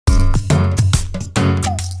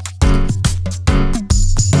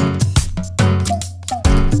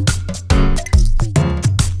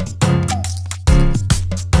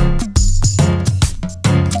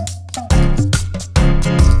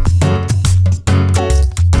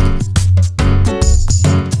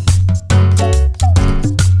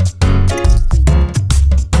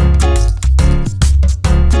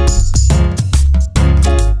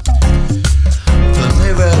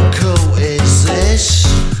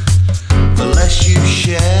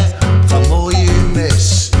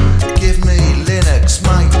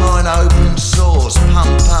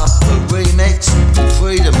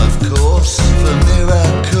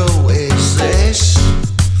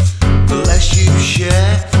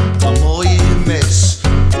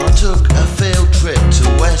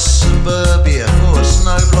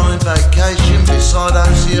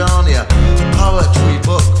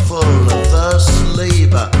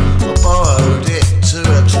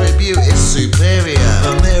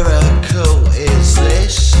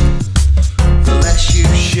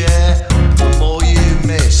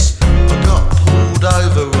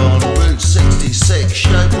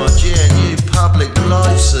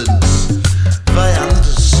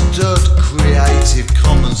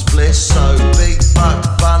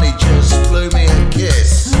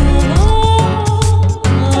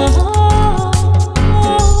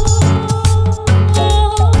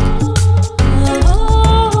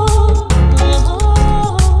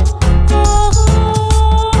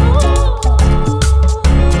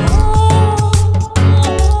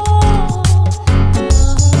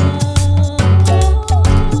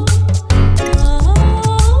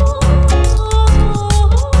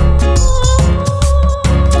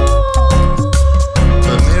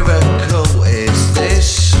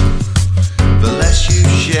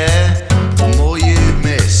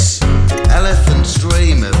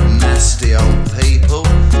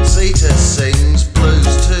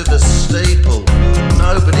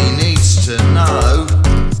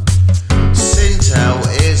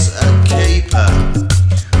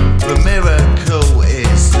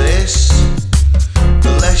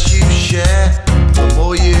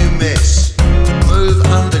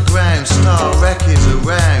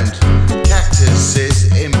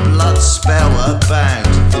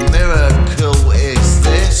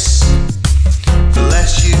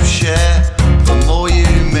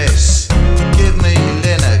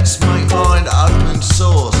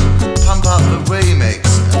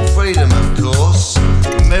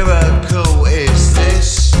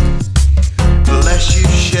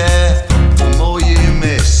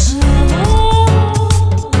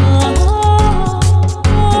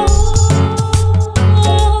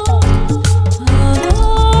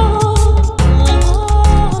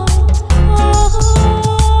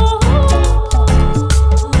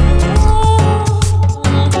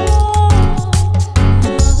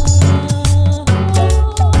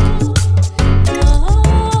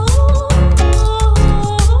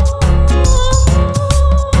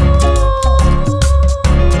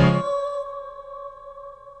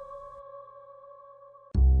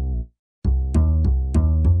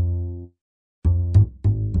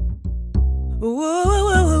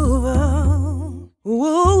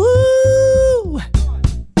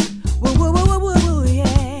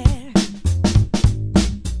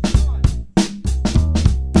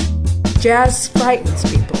Jazz frightens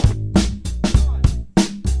people.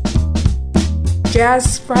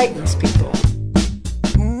 Jazz frightens people.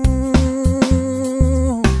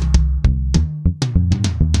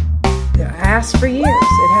 I asked for years.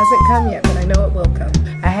 It hasn't come yet, but I know it will come.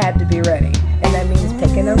 I had to be ready, and that means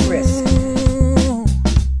taking a risk.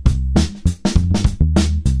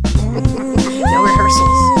 No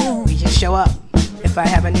rehearsals. We just show up. If I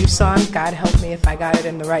have a new song, God help me if I got it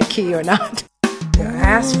in the right key or not. I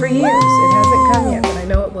asked for years. It hasn't come yet, but I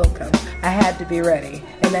know it will come. I had to be ready,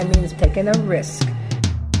 and that means taking a risk.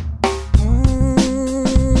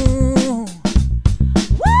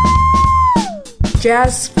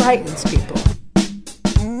 Jazz frightens people.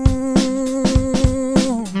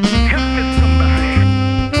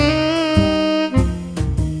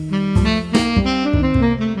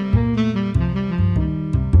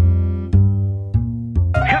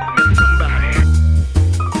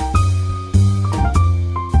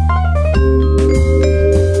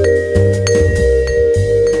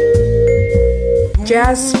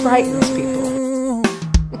 Jazz frightens people.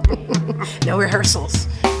 No rehearsals.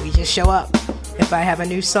 We just show up. If I have a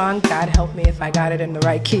new song, God help me if I got it in the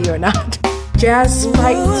right key or not. Jazz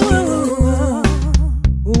frightens people.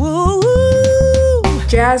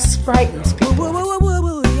 Jazz frightens people.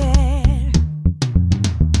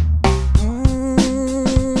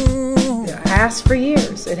 I asked for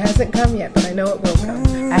years. It hasn't come yet, but I know it will come.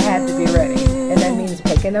 I had to be ready, and that means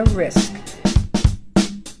taking a risk.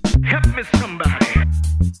 Help me somebody.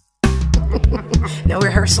 No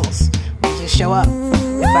rehearsals. We just show up.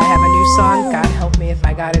 If I have a new song, God help me if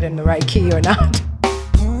I got it in the right key or not.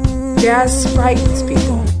 Jazz frightens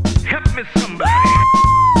people. Help me somebody.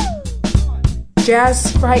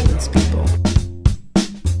 Jazz frightens people.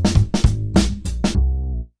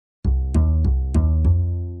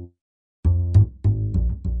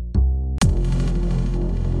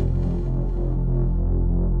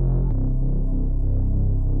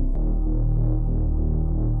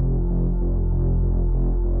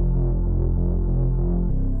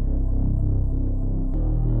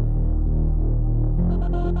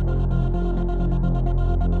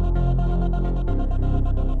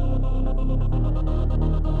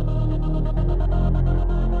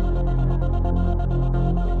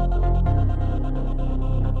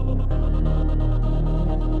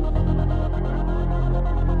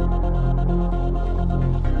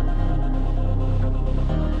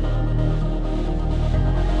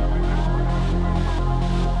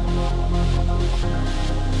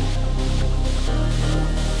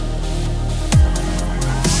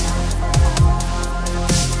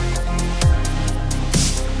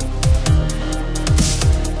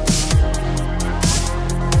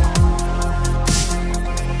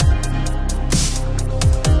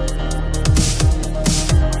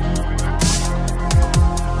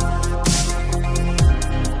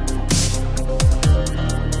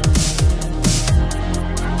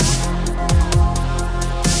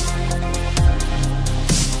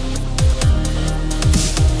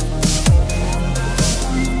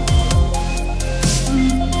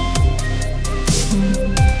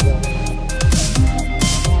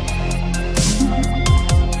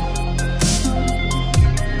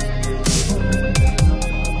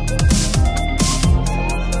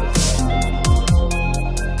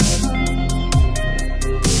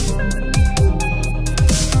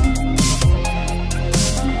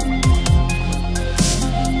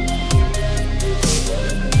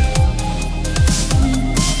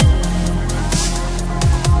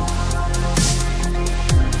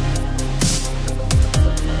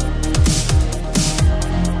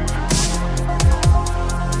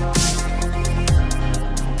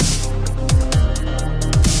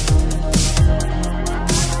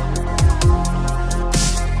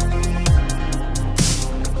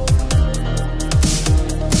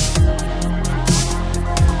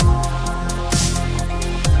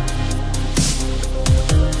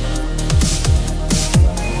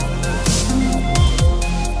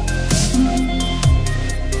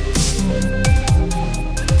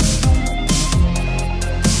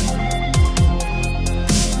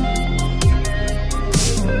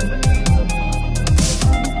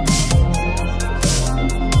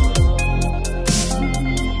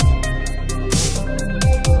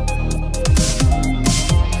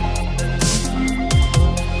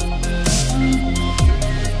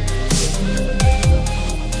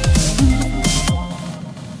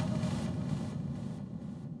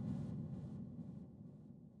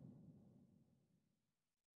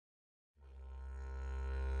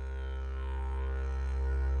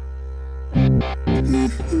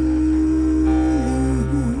 Mm-hmm.